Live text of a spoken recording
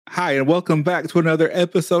Hi, and welcome back to another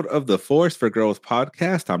episode of the Force for Growth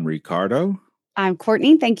podcast. I'm Ricardo. I'm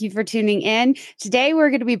Courtney. Thank you for tuning in. Today, we're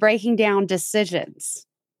going to be breaking down decisions.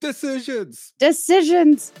 Decisions.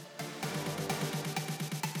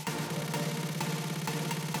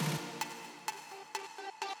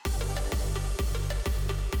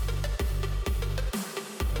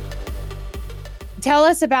 Tell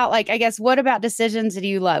us about, what about decisions do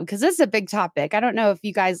you love? Because this is a big topic. I don't know if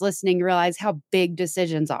you guys listening realize how big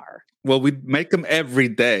decisions are. Well, we make them every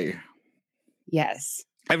day. Yes.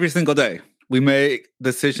 Every single day. We make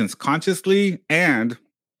decisions consciously and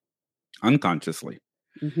unconsciously.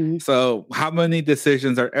 Mm-hmm. So how many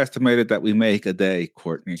decisions are estimated that we make a day,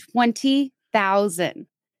 Courtney? 20,000.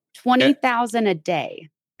 20,000 a day.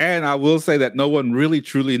 And I will say that no one really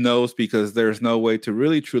truly knows because there's no way to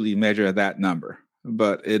really truly measure that number.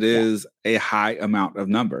 But it is a high amount of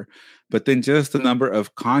number. But then just the number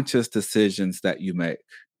of conscious decisions that you make.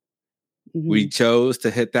 Mm-hmm. We chose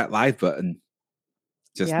to hit that live button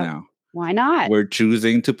just now. Why not? We're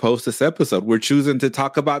choosing to post this episode. We're choosing to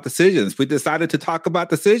talk about decisions. We decided to talk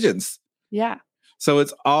about decisions. Yeah. So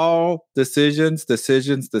it's all decisions.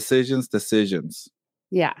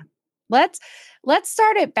 Yeah. Let's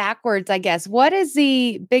start it backwards, I guess. What is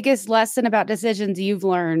the biggest lesson about decisions you've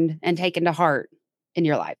learned and taken to heart in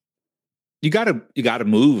your life? You gotta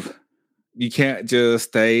move. You can't just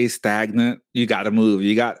stay stagnant. You gotta move.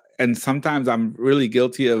 And sometimes I'm really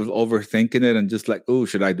guilty of overthinking it and just like, oh,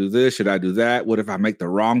 should I do this? Should I do that? What if I make the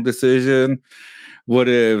wrong decision? What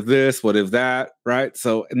if this? What if that? Right?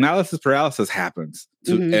 So analysis paralysis happens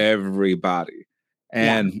to everybody.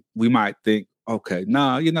 And we might think, okay,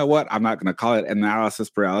 no, you know what? I'm not going to call it analysis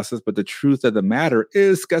paralysis, but the truth of the matter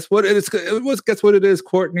is, guess what it is? Guess what it is,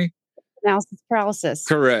 Courtney? Analysis paralysis.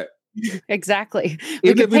 Correct. Exactly.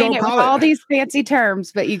 We can paint it with all these fancy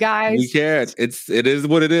terms, but you guys, we can't. It is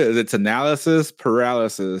what it is. It's analysis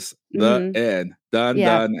paralysis. The end. Done,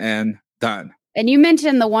 and done. And you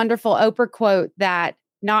mentioned the wonderful Oprah quote that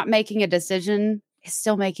not making a decision is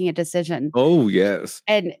still making a decision. Oh, yes.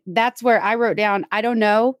 And that's where I wrote down, I don't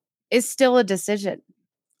know, is still a decision.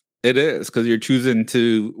 It is, because you're choosing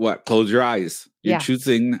to, close your eyes. You're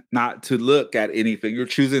choosing not to look at anything. You're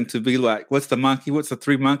choosing to be like, what's the monkey? What's the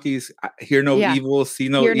three monkeys? Hear no evil, see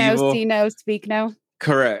no evil. Hear no, see no, speak no.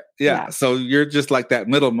 Correct. Yeah. So you're just like that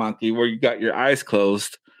middle monkey where you got your eyes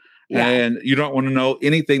closed and you don't want to know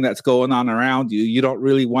anything that's going on around you. You don't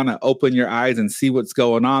really want to open your eyes and see what's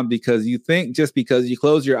going on because you think just because you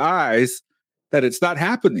close your eyes that it's not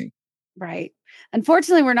happening. Right.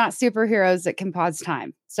 Unfortunately, we're not superheroes that can pause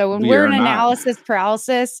time. So when we're in analysis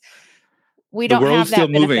paralysis, we don't have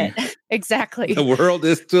that benefit. Moving. Exactly. The world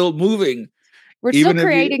is still moving. We're still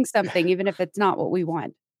creating something, even if it's not what we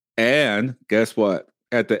want. And guess what?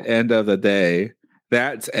 At the end of the day,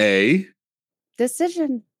 that's a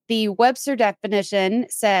decision. The Webster definition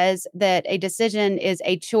says that a decision is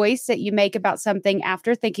a choice that you make about something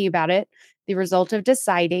after thinking about it, the result of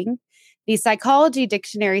deciding. The Psychology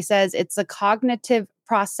Dictionary says it's a cognitive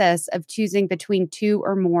process of choosing between two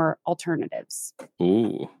or more alternatives.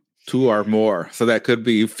 Ooh, two or more. So that could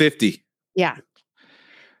be 50. Yeah.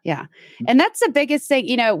 Yeah. And that's the biggest thing.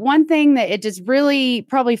 You know, one thing that it just really,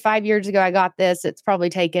 probably 5 years ago, I got this. It's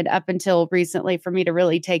probably taken up until recently for me to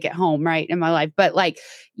really take it home, right, in my life. But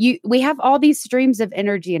we have all these streams of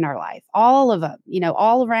energy in our life, all of them,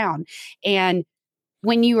 all around. And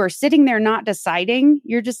when you are sitting there not deciding,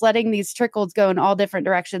 you're just letting these trickles go in all different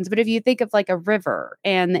directions. But if you think of like a river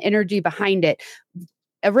and the energy behind it,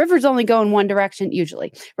 a river's only going one direction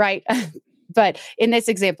usually, right? But in this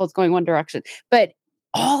example, it's going one direction. But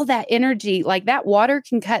all that energy, like that water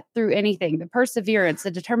can cut through anything, the perseverance, the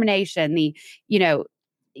determination,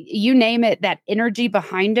 you name it, that energy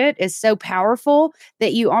behind it is so powerful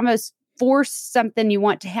that you almost force something you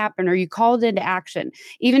want to happen or you call it into action.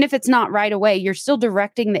 Even if it's not right away, you're still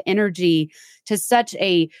directing the energy to such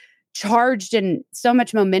a charged and so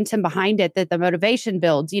much momentum behind it that the motivation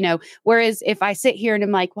builds, whereas if I sit here and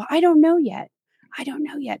I'm like, well, I don't know yet.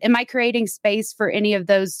 Am I creating space for any of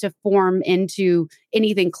those to form into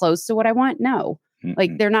anything close to what I want? No,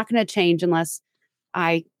 they're not going to change unless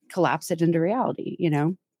I collapse it into reality,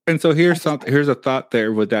 And so here's a thought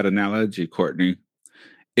there with that analogy, Courtney.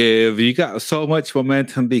 If you got so much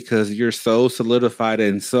momentum because you're so solidified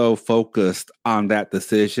and so focused on that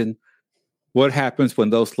decision, what happens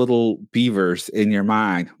when those little beavers in your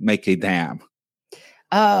mind make a dam?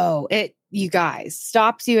 Oh, you guys,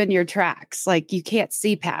 stops you in your tracks. Like you can't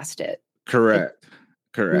see past it. Correct.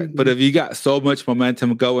 But if you got so much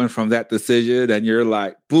momentum going from that decision and you're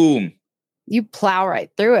like, boom, you plow right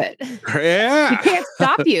through it. Yeah. You can't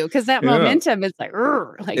stop you because that momentum is like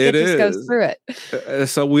it just goes through it.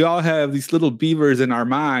 So we all have these little beavers in our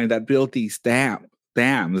mind that build these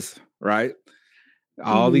dams, right?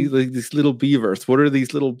 All these little beavers. What are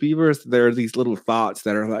these little beavers? They're these little thoughts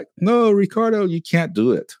that are like, no, Ricardo, you can't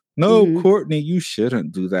do it. No, Courtney, you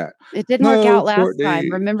shouldn't do that. It didn't work out last time.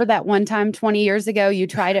 Remember that one time 20 years ago, you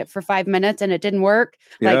tried it for 5 minutes and it didn't work?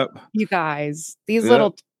 Like, you guys, these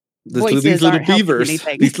little voices these little aren't beavers,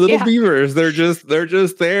 anything. These little beavers, they're just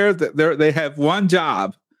there. They have one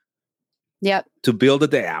job. Yep. To build a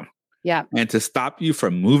dam. Yeah. And to stop you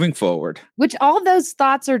from moving forward. Which all those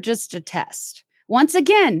thoughts are just a test. Once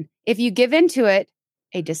again, if you give into it,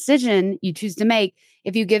 a decision you choose to make,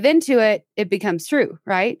 if you give into it, it becomes true,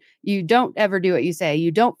 right? You don't ever do what you say.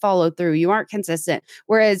 You don't follow through. You aren't consistent.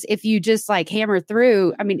 Whereas if you just like hammer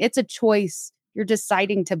through, I mean, it's a choice. You're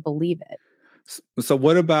deciding to believe it. So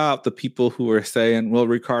what about the people who are saying, well,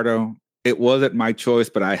 Ricardo, it wasn't my choice,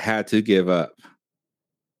 but I had to give up?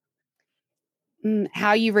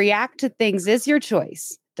 How you react to things is your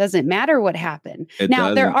choice. Doesn't matter what happened.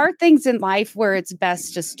 Now, there are things in life where it's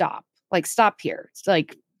best to stop. Like, stop here. It's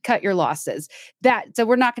like, cut your losses. So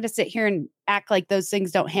we're not going to sit here and act like those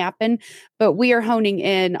things don't happen, but we are honing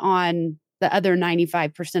in on the other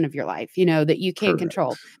 95% of your life, that you can't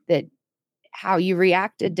control. That how you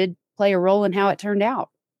reacted did play a role in how it turned out.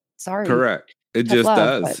 Sorry. Correct. It just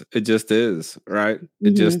does. It just is, right?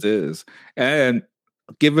 It just is. And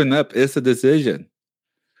giving up is a decision.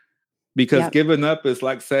 Because giving up is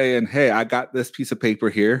like saying, hey, I got this piece of paper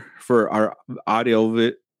here. For our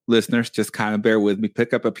audio listeners, just kind of bear with me.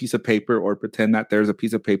 Pick up a piece of paper or pretend that there's a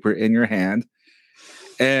piece of paper in your hand.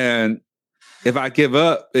 And if I give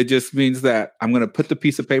up, it just means that I'm going to put the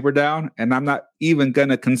piece of paper down and I'm not even going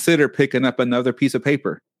to consider picking up another piece of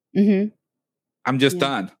paper. I'm just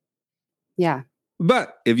done. Yeah.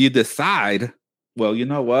 But if you decide, well, you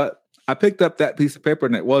know what? I picked up that piece of paper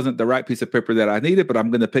and it wasn't the right piece of paper that I needed, but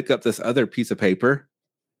I'm going to pick up this other piece of paper.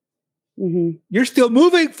 You're still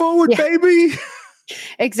moving forward, baby.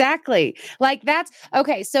 Exactly. Like that's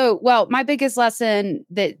okay. So, well, my biggest lesson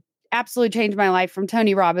that absolutely changed my life from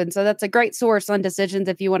Tony Robbins. So that's a great source on decisions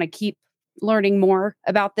if you want to keep learning more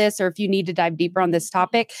about this or if you need to dive deeper on this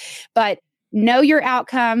topic. But know your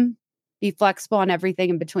outcome, be flexible on everything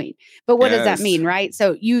in between. But what does that mean, right?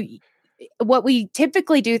 So what we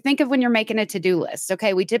typically do, think of when you're making a to-do list.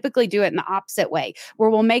 Okay. We typically do it in the opposite way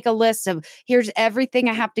where we'll make a list of here's everything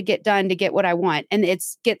I have to get done to get what I want. And it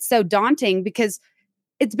gets so daunting because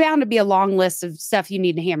it's bound to be a long list of stuff you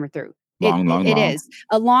need to hammer through. It is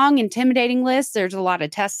a long, intimidating list. There's a lot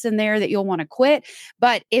of tests in there that you'll want to quit.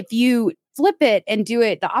 But if you flip it and do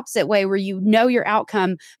it the opposite way where you know your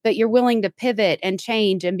outcome, but you're willing to pivot and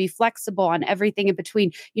change and be flexible on everything in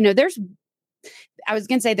between, I was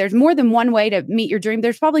going to say there's more than one way to meet your dream.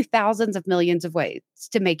 There's probably thousands of millions of ways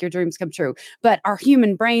to make your dreams come true. But our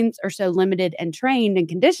human brains are so limited and trained and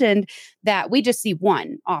conditioned that we just see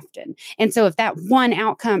one often. And so if that one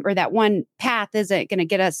outcome or that one path isn't going to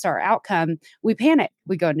get us to our outcome, we panic.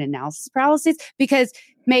 We go into analysis paralysis because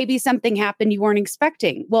maybe something happened you weren't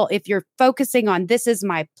expecting. Well, if you're focusing on this is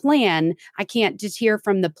my plan, I can't just hear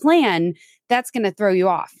from the plan. That's going to throw you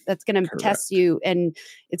off. That's going to test you. And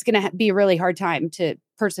it's going to be a really hard time to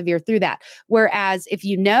persevere through that. Whereas if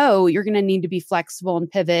you know you're going to need to be flexible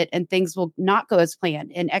and pivot and things will not go as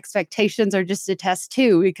planned and expectations are just a test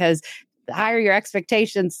too, because the higher your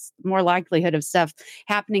expectations, the more likelihood of stuff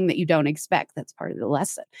happening that you don't expect. That's part of the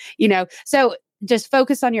lesson, So just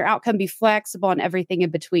focus on your outcome, be flexible on everything in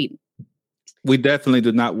between. We definitely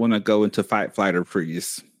do not want to go into fight, flight, or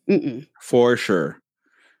freeze. For sure.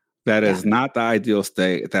 That is not the ideal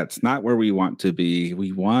state. That's not where we want to be.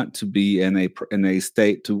 We want to be in a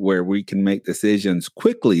state to where we can make decisions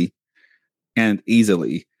quickly and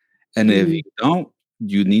easily. And if you don't,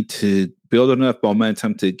 you need to build enough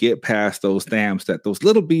momentum to get past those dams that those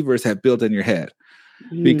little beavers have built in your head.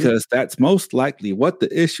 Because that's most likely what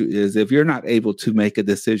the issue is if you're not able to make a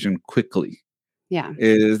decision quickly.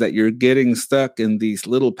 Is that you're getting stuck in these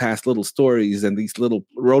little stories and these little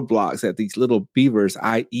roadblocks that these little beavers,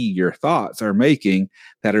 i.e. your thoughts, are making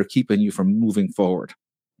that are keeping you from moving forward.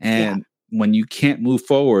 And when you can't move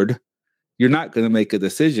forward, you're not going to make a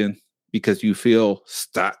decision because you feel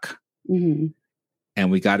stuck. And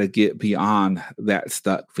we got to get beyond that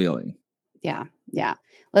stuck feeling. Yeah.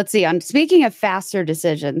 Let's see. On speaking of faster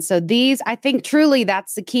decisions, so these, I think truly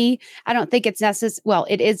that's the key. I don't think it's necessary. Well,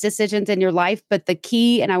 it is decisions in your life, but the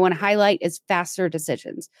key, and I want to highlight, is faster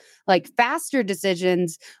decisions. Like faster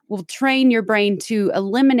decisions will train your brain to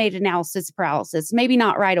eliminate analysis paralysis. Maybe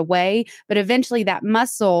not right away, but eventually that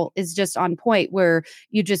muscle is just on point where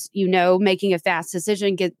you just, making a fast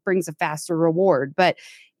decision brings a faster reward. But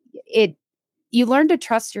you learn to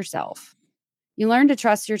trust yourself. You learn to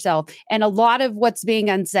trust yourself. And a lot of what's being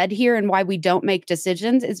unsaid here and why we don't make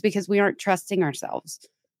decisions is because we aren't trusting ourselves.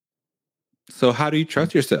 So how do you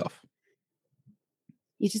trust yourself?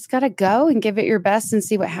 You just got to go and give it your best and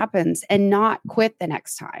see what happens and not quit the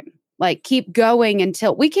next time. Like keep going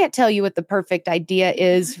until we can't tell you what the perfect idea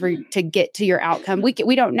is to get to your outcome.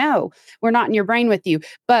 We don't know. We're not in your brain with you,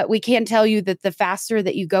 but we can tell you that the faster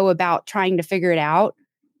that you go about trying to figure it out,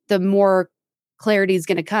 the more clarity is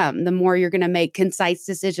going to come, the more you're going to make concise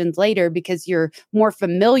decisions later because you're more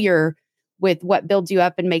familiar with what builds you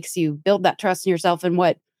up and makes you build that trust in yourself and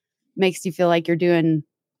what makes you feel like you're doing,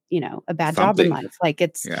 a bad job in life. Like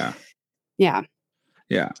it's, yeah.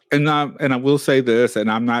 And I will say this, and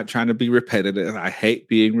I'm not trying to be repetitive. I hate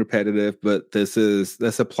being repetitive, but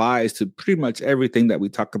this applies to pretty much everything that we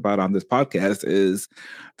talk about on this podcast is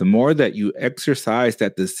the more that you exercise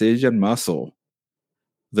that decision muscle,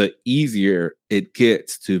 the easier it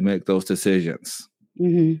gets to make those decisions.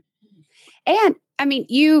 Mm-hmm. And I mean,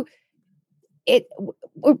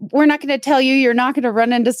 we're not going to tell you, you're not going to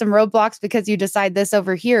run into some roadblocks because you decide this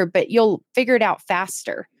over here, but you'll figure it out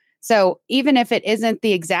faster. So even if it isn't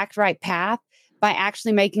the exact right path, by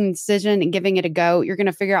actually making a decision and giving it a go, you're going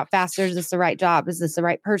to figure out faster, is this the right job? Is this the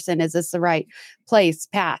right person? Is this the right place,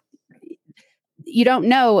 path? You don't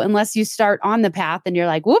know unless you start on the path and you're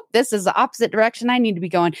like, whoop, this is the opposite direction I need to be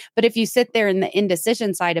going. But if you sit there in the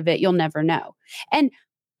indecision side of it, you'll never know. And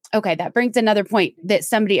okay, that brings another point that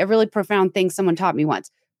a really profound thing someone taught me once.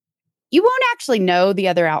 You won't actually know the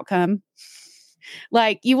other outcome.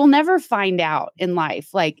 Like you will never find out in life.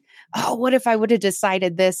 Like, oh, what if I would have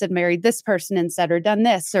decided this and married this person instead or done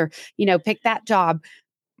this or, pick that job?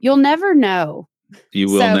 You'll never know. You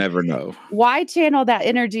will never know. Why channel that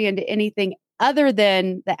energy into anything other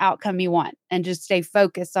than the outcome you want and just stay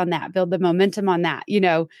focused on that, build the momentum on that,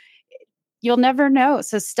 you'll never know.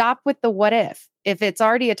 So stop with the what if. If it's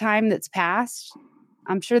already a time that's passed,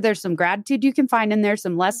 I'm sure there's some gratitude you can find in there,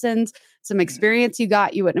 some lessons, some experience you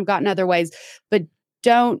wouldn't have gotten other ways, but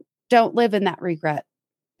don't live in that regret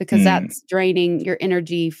because that's draining your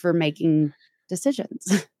energy for making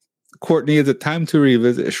decisions. Courtney, is it time to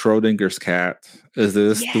revisit Schrodinger's cat? Yes.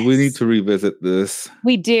 Do we need to revisit this?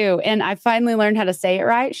 We do. And I finally learned how to say it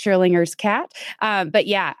right, Schrodinger's cat. But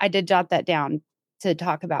yeah, I did jot that down to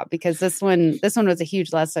talk about because this one was a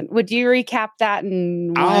huge lesson. Would you recap that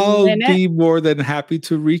in 1 minute? I'll be more than happy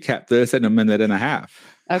to recap this in a minute and a half.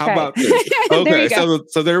 Okay. How about this? Okay,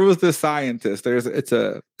 so there was this scientist. There's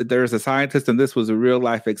a scientist, and this was a real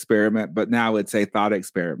life experiment, but now it's a thought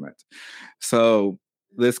experiment. So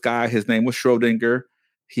this guy, his name was Schrodinger.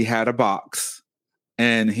 He had a box,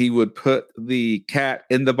 and he would put the cat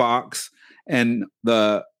in the box, and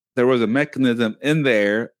there was a mechanism in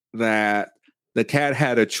there that the cat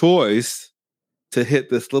had a choice to hit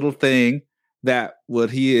this little thing that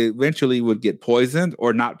he eventually would get poisoned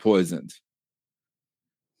or not poisoned.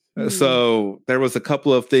 So there was a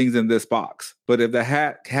couple of things in this box, but if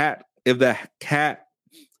the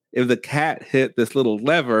cat hit this little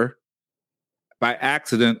lever by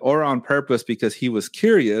accident or on purpose because he was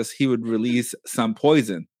curious, he would release some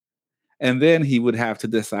poison, and then he would have to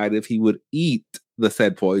decide if he would eat the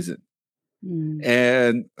said poison.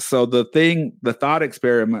 And so the thought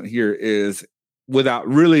experiment here is, without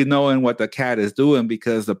really knowing what the cat is doing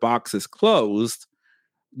because the box is closed,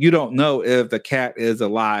 you don't know if the cat is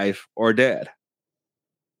alive or dead.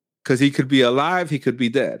 Because he could be alive, he could be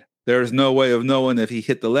dead. There's no way of knowing if he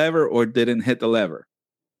hit the lever or didn't hit the lever.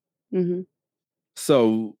 Mm-hmm.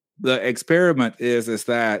 So the experiment is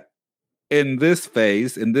that in this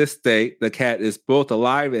phase, in this state, the cat is both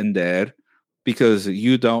alive and dead because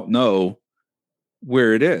you don't know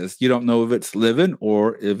where it is. You don't know if it's living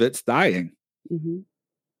or if it's dying. Mm-hmm.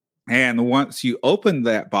 And once you open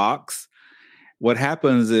that box, what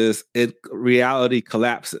happens is reality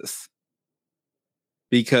collapses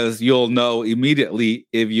because you'll know immediately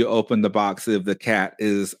if you open the box if the cat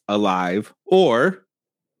is alive or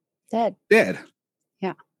dead.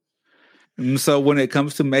 Yeah. And so when it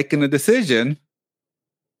comes to making a decision,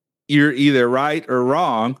 you're either right or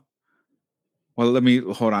wrong. Well, let me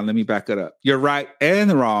back it up. You're right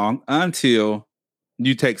and wrong until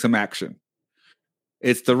you take some action.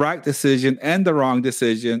 It's the right decision and the wrong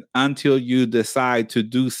decision until you decide to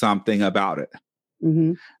do something about it.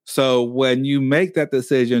 Mm-hmm. So when you make that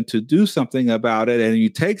decision to do something about it and you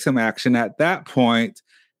take some action, at that point,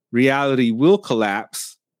 reality will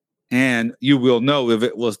collapse and you will know if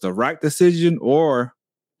it was the right decision or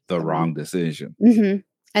the wrong decision. Mm-hmm.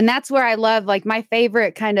 And that's where I love, like, my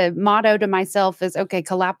favorite kind of motto to myself is, okay,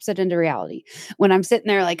 collapse it into reality. When I'm sitting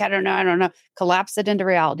there like, I don't know, collapse it into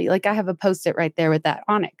reality. Like, I have a Post-it right there with that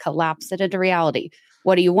on it. Collapse it into reality.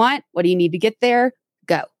 What do you want? What do you need to get there?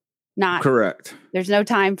 Go. Not correct. There's no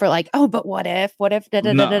time for like, oh, but what if,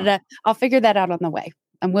 No. I'll figure that out on the way.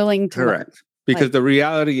 I'm willing to correct. learn. Because the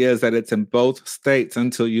reality is that it's in both states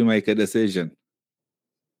until you make a decision.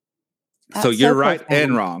 So you're right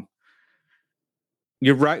and wrong.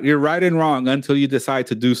 You're right and wrong until you decide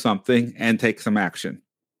to do something and take some action.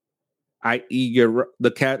 I.e.,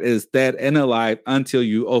 the cat is dead and alive until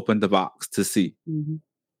you open the box to see. Mm-hmm.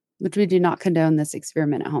 Which we do not condone this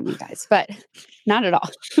experiment at home, you guys, but not at all.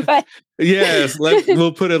 But yes,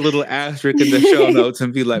 we'll put a little asterisk in the show notes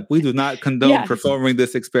and be like, we do not condone performing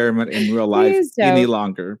this experiment in real life any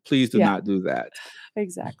longer. Please do not do that.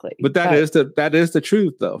 Exactly. But that is the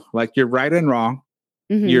truth, though. Like, you're right and wrong.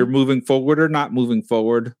 Mm-hmm. You're moving forward or not moving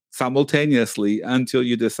forward simultaneously until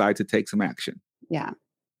you decide to take some action. Yeah.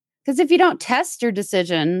 Because if you don't test your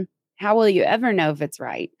decision, how will you ever know if it's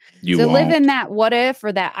right? You won't. Live in that what if,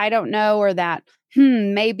 or that I don't know, or that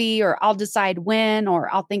maybe, or I'll decide when,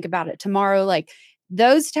 or I'll think about it tomorrow. Like,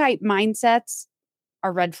 those type mindsets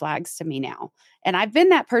are red flags to me now. And I've been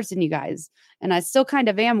that person, you guys, and I still kind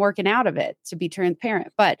of am working out of it, to be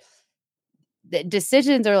transparent. But the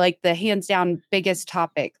decisions are like the hands down biggest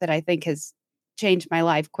topic that I think has changed my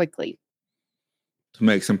life quickly. To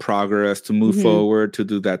make some progress, to move forward, to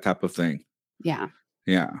do that type of thing. Yeah.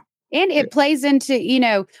 Yeah. And it plays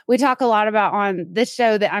into, we talk a lot about on this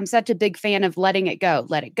show that I'm such a big fan of letting it go.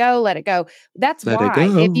 Let it go, let it go. That's why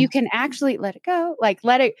if you can actually let it go, like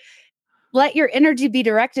let your energy be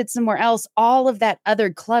directed somewhere else, all of that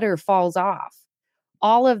other clutter falls off.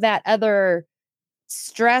 All of that other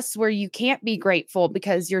stress where you can't be grateful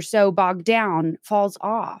because you're so bogged down falls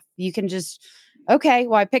off. You can just, okay,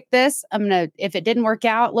 well, I picked this. If it didn't work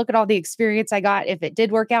out, look at all the experience I got. If it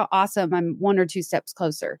did work out, awesome. I'm 1 or 2 steps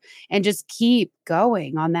closer, and just keep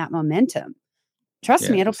going on that momentum. Trust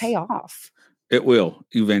me, it'll pay off. It will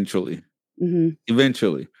eventually. Mm-hmm.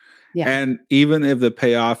 Eventually. Yeah. And even if the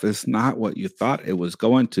payoff is not what you thought it was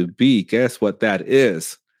going to be, guess what that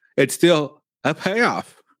is? It's still a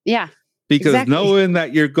payoff. Yeah. Because knowing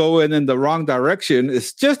that you're going in the wrong direction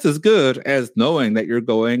is just as good as knowing that you're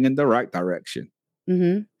going in the right direction.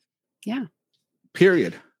 Mm-hmm. Yeah.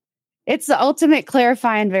 Period. It's the ultimate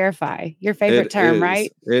clarify and verify. Your favorite term,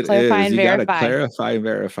 right? Clarify and verify. Clarify and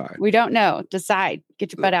verify. We don't know. Decide.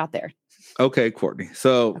 Get your butt out there. Okay, Courtney.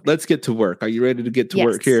 So let's get to work. Are you ready to get to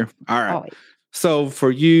work here? All right. Always. So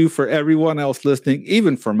for you, for everyone else listening,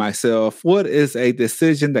 even for myself, what is a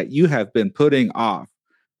decision that you have been putting off?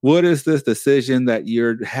 What is this decision that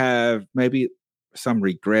you have maybe some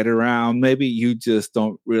regret around? Maybe you just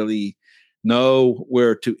don't really know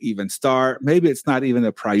where to even start. Maybe it's not even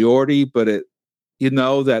a priority, but you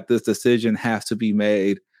know that this decision has to be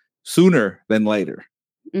made sooner than later.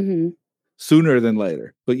 Mm-hmm. Sooner than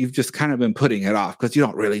later. But you've just kind of been putting it off because you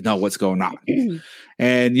don't really know what's going on.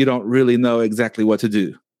 And you don't really know exactly what to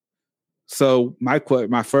do. So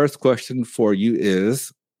my first question for you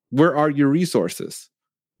is, where are your resources?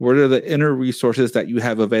 What are the inner resources that you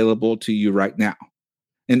have available to you right now?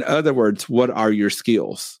 In other words, what are your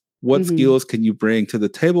skills? What skills can you bring to the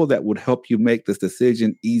table that would help you make this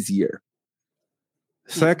decision easier?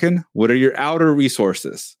 Second, what are your outer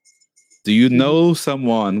resources? Do you know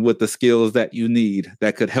someone with the skills that you need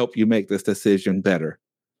that could help you make this decision better?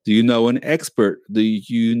 Do you know an expert? Do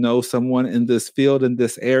you know someone in this field, in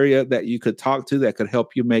this area that you could talk to that could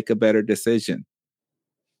help you make a better decision?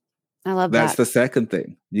 I love that. That's the second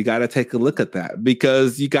thing. You got to take a look at that,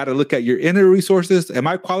 because you got to look at your inner resources. Am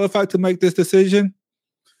I qualified to make this decision?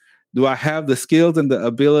 Do I have the skills and the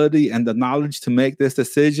ability and the knowledge to make this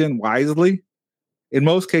decision wisely? In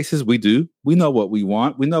most cases, we do. We know what we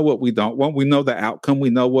want. We know what we don't want. We know the outcome. We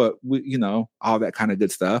know what all that kind of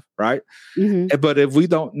good stuff, right? Mm-hmm. But if we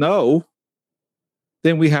don't know,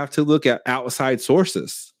 then we have to look at outside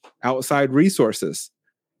sources, outside resources,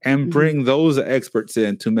 and bring those experts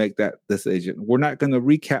in to make that decision. We're not going to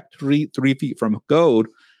recap 3 feet from gold,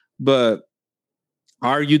 but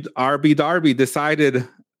R.B. Darby decided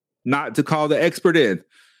not to call the expert in.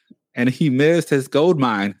 and he missed his gold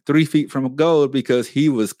mine 3 feet from gold because he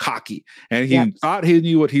was cocky and he thought he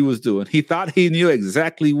knew what he was doing. He thought he knew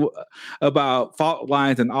exactly about fault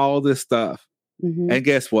lines and all this stuff. Mm-hmm. And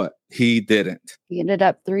guess what? He didn't. He ended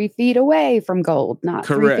up 3 feet away from gold, not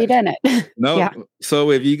Correct. 3 feet in it. No. Yeah. So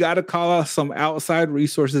if you got to call some outside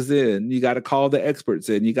resources in, you got to call the experts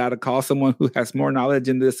in, you got to call someone who has more knowledge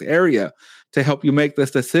in this area to help you make this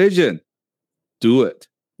decision. Do it.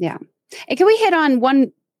 Yeah. And can we hit on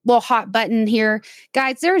one little hot button here?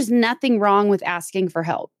 Guys, there is nothing wrong with asking for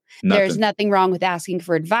help. There's nothing wrong with asking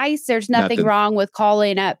for advice. There's nothing wrong with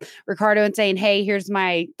calling up Ricardo and saying, hey, here's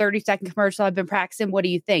my 30-second commercial I've been practicing. What do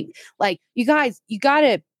you think? Like, you guys, you got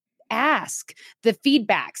to ask the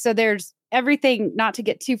feedback. So there's everything, not to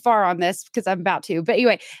get too far on this because I'm about to, but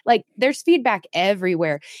anyway, like there's feedback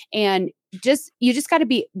everywhere. And you just got to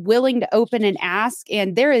be willing to open and ask.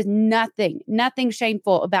 And there is nothing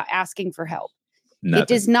shameful about asking for help. Nothing. It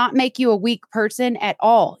does not make you a weak person at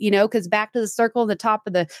all, because back to the circle, the top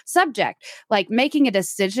of the subject, like making a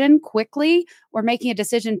decision quickly or making a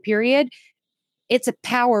decision period, it's a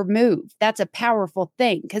power move. That's a powerful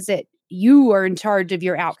thing because you are in charge of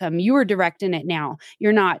your outcome. You are directing it now.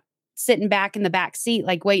 You're not sitting back in the back seat,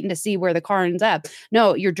 like waiting to see where the car ends up.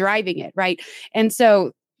 No, you're driving it, right? And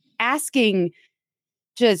so asking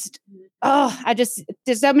there's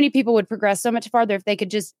so many people would progress so much farther if they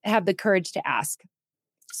could just have the courage to ask.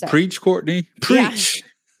 So, Preach, Courtney. Preach.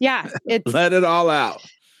 Yeah. Let it all out.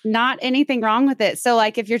 Not anything wrong with it. So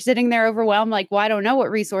like if you're sitting there overwhelmed, like, well, I don't know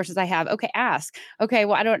what resources I have. Okay, ask. Okay,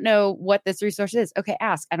 well, I don't know what this resource is. Okay,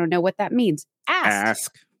 ask. I don't know what that means.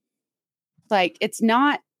 Ask. Like it's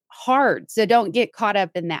not hard. So don't get caught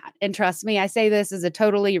up in that. And trust me, I say this as a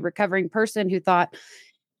totally recovering person who thought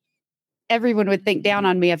everyone would think down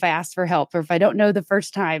on me if I asked for help or if I don't know the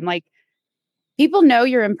first time. Like people know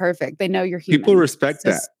you're imperfect. They know you're human. People respect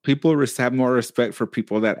that. People have more respect for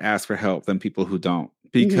people that ask for help than people who don't,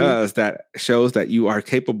 because that shows that you are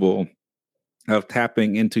capable of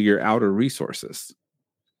tapping into your outer resources.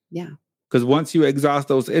 Yeah. Because once you exhaust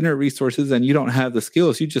those inner resources and you don't have the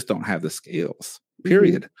skills, you just don't have the skills,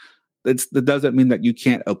 period. That doesn't mean that you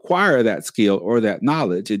can't acquire that skill or that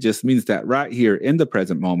knowledge. It just means that right here in the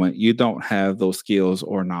present moment, you don't have those skills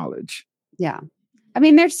or knowledge. Yeah. I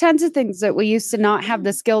mean, there's tons of things that we used to not have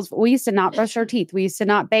the skills. We used to not brush our teeth. We used to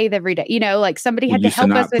not bathe every day. Like somebody had to help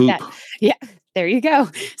us with that. Yeah. There you go.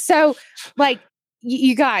 So like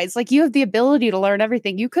you guys, like you have the ability to learn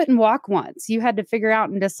everything. You couldn't walk once. You had to figure out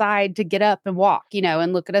and decide to get up and walk,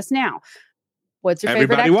 and look at us now. What's your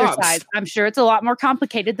favorite exercise? Walks. I'm sure it's a lot more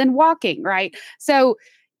complicated than walking, right? So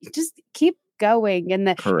just keep going. And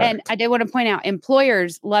I did want to point out,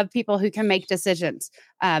 employers love people who can make decisions.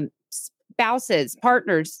 Spouses,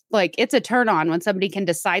 partners, like it's a turn on when somebody can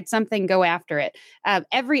decide something, go after it.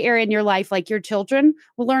 Every area in your life, like your children,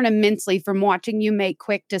 will learn immensely from watching you make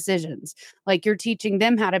quick decisions. Like you're teaching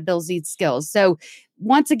them how to build these skills. So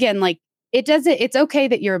once again, like it's okay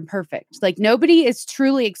that you're imperfect. Like nobody is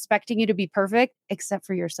truly expecting you to be perfect except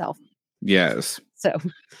for yourself. Yes.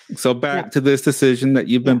 So back to this decision that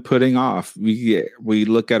you've been putting off. We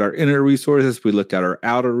look at our inner resources. We look at our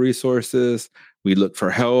outer resources. We look for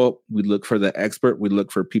help. We look for the expert. We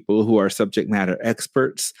look for people who are subject matter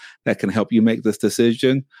experts that can help you make this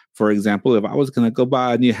decision. For example, if I was going to go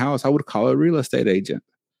buy a new house, I would call a real estate agent,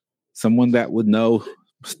 someone that would know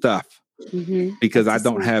stuff. Because I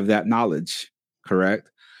don't have that knowledge. Correct.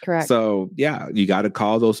 So you got to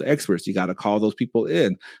call those experts. You got to call those people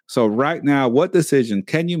in. So right now, what decision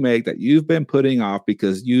can you make that you've been putting off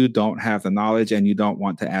because you don't have the knowledge and you don't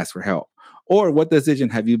want to ask for help? Or what decision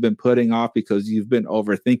have you been putting off because you've been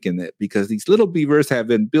overthinking it? Because these little beavers have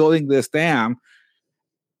been building this dam,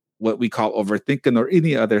 what we call overthinking, or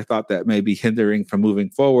any other thought that may be hindering from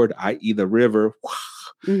moving forward, i.e. the river.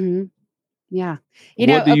 Yeah.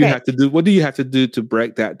 What do you have to do? What do you have to do to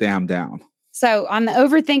break that dam down? So on the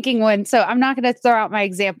overthinking one, so I'm not going to throw out my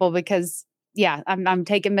example because I'm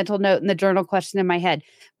taking mental note in the journal question in my head.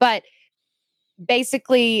 But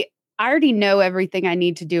basically, I already know everything I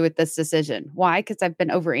need to do with this decision. Why? Because I've been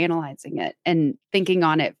overanalyzing it and thinking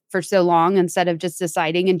on it for so long instead of just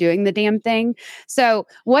deciding and doing the damn thing. So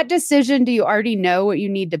what decision do you already know what you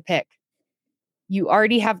need to pick? You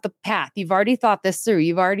already have the path. You've already thought this through.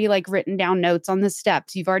 You've already written down notes on the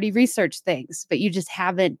steps. You've already researched things, but you just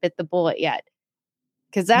haven't bit the bullet yet.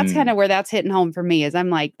 Because that's kind of where that's hitting home for me is I'm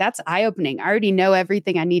like, that's eye-opening. I already know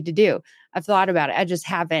everything I need to do. I've thought about it. I just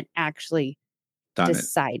haven't actually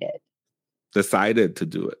decided to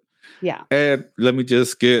do it. Yeah. And let me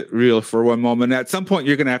just get real for one moment. At some point,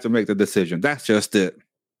 you're going to have to make the decision. That's just it.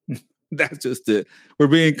 That's just it. We're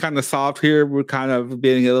being kind of soft here. We're kind of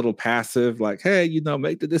being a little passive, like, hey,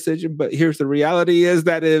 make the decision. But here's the reality is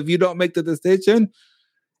that if you don't make the decision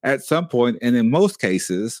at some point, and in most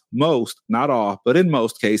cases, not all, but in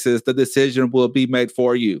most cases, the decision will be made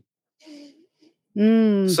for you.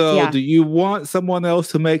 So do you want someone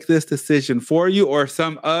else to make this decision for you or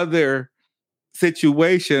some other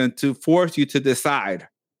situation to force you to decide?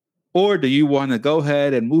 Or do you want to go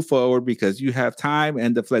ahead and move forward because you have time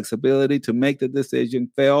and the flexibility to make the decision,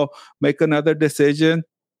 fail, make another decision,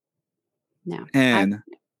 and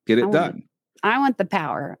get it done? I want the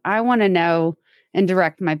power. I want to know and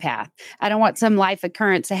direct my path. I don't want some life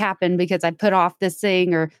occurrence to happen because I put off this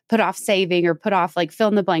thing or put off saving or put off fill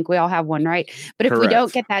in the blank. We all have one, right? But if we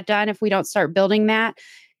don't get that done, if we don't start building that,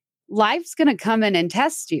 life's going to come in and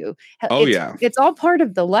test you. It's all part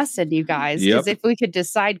of the lesson, you guys. Because if we could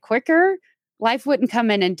decide quicker, life wouldn't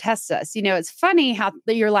come in and test us. It's funny how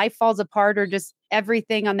your life falls apart or just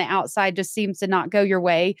everything on the outside just seems to not go your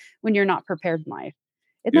way when you're not prepared in life.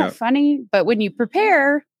 Isn't that funny? But when you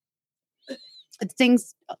prepare,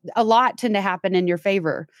 things a lot tend to happen in your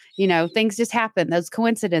favor. Things just happen. Those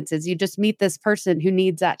coincidences. You just meet this person who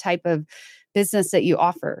needs that type of business that you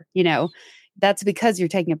offer, That's because you're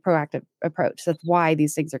taking a proactive approach. That's why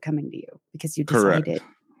these things are coming to you, because you decided.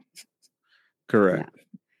 Correct. Yeah.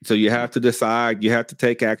 So you have to decide, you have to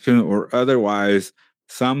take action, or otherwise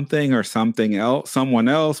someone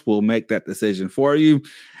else will make that decision for you.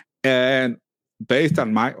 And based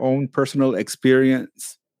on my own personal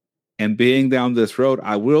experience and being down this road,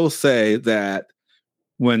 I will say that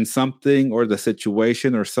when something or the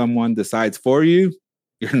situation or someone decides for you,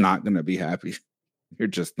 you're not going to be happy. You're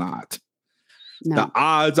just not. No. The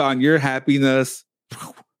odds on your happiness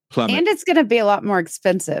plummet. And it's going to be a lot more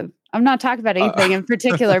expensive. I'm not talking about anything in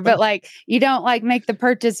particular, but you don't make the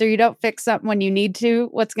purchase or you don't fix something when you need to.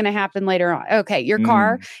 What's going to happen later on? Okay, your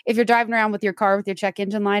car, if you're driving around with your car with your check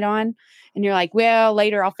engine light on and you're like, well,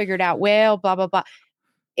 later I'll figure it out. Well, blah, blah, blah.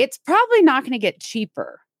 It's probably not going to get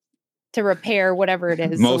cheaper to repair whatever it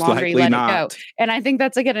is. Most the longer likely you let not. it go. And I think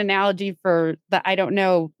that's a good analogy for the I don't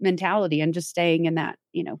know mentality and just staying in that,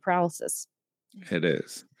 paralysis. It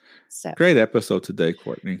is. So great episode today,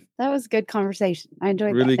 Courtney. That was a good conversation. I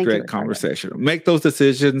enjoyed really that. Great conversation. Make those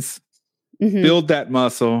decisions, build that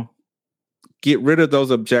muscle, get rid of those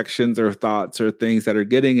objections or thoughts or things that are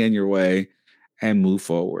getting in your way, and move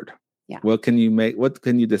forward. Yeah. What can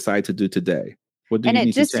you decide to do today? And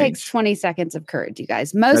it just takes 20 seconds of courage, you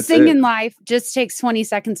guys. Most thing in life just takes 20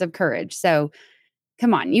 seconds of courage. So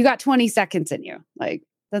come on, you got 20 seconds in you.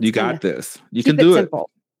 You got this. You can do it.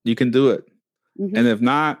 You can do it. Mm-hmm. And if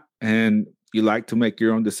not, and you like to make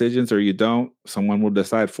your own decisions or you don't, someone will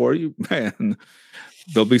decide for you, man.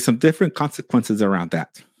 There'll be some different consequences around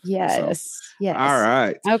that. Yes. Yes. All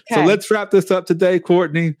right. Okay. So let's wrap this up today,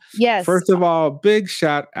 Courtney. Yes. First of all, big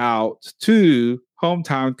shout out to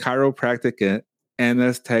Hometown Chiropractic in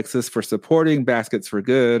Ennis, Texas for supporting Baskets for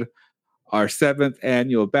Good. Our 7th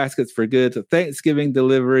annual Baskets for Good Thanksgiving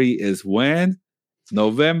delivery is when?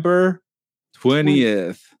 November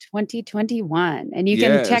 20th. 2021. And you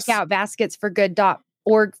can check out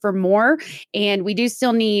basketsforgood.org for more. And we do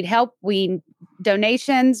still need help.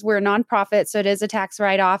 Donations, we're a nonprofit, so it is a tax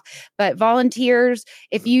write-off. But volunteers,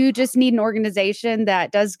 if you just need an organization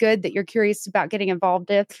that does good, that you're curious about getting involved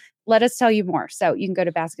with, let us tell you more. So you can go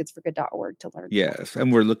to basketsforgood.org to learn. Yes.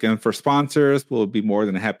 And we're looking for sponsors. We'll be more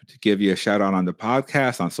than happy to give you a shout out on the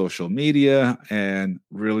podcast, on social media, and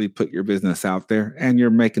really put your business out there. And you're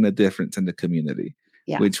making a difference in the community,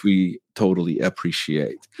 which we totally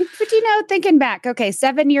appreciate. But thinking back,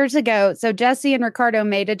 7 years ago, so Jesse and Ricardo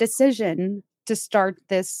made a decision to start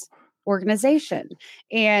this organization.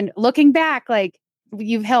 And looking back,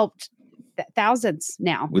 you've helped thousands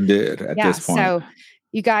now. We did at this point. So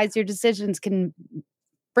you guys, your decisions can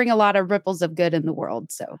bring a lot of ripples of good in the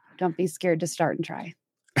world. So don't be scared to start and try.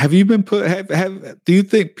 Have you been do you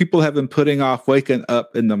think people have been putting off waking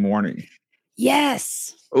up in the morning?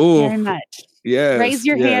 Yes. Oh, very much. Yes. Raise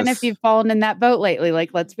your hand if you've fallen in that boat lately.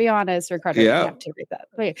 Let's be honest, Ricardo. Yeah. You have to read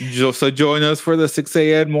that. So join us for the 6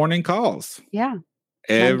 a.m. morning calls. Yeah.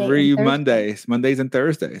 Every Mondays and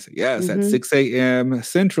Thursdays. Yes. At 6 a.m.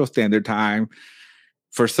 Central Standard Time.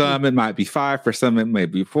 For some, it might be 5. For some, it may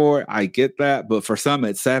be 4. I get that. But for some,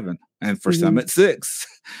 it's 7. And for some, it's 6.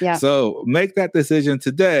 Yeah. So make that decision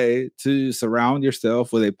today to surround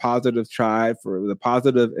yourself with a positive tribe, with a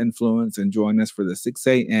positive influence, and join us for the 6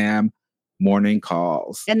 a.m. morning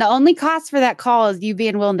calls. And the only cost for that call is you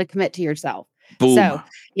being willing to commit to yourself. Boom. So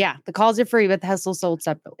yeah, the calls are free, but the hustle sold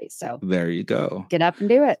separately. So there you go. Get up and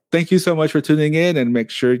do it. Thank you so much for tuning in, and make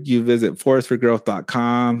sure you visit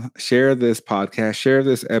forceforgrowth.com. Share this podcast, share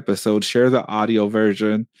this episode, share the audio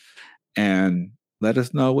version, and let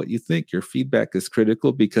us know what you think. Your feedback is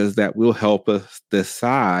critical because that will help us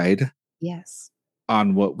decide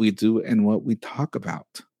on what we do and what we talk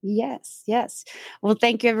about. Yes. Well,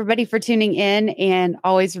 thank you everybody for tuning in, and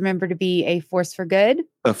always remember to be a force for good,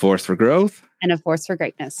 a force for growth, and a force for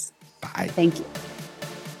greatness. Bye. Thank you.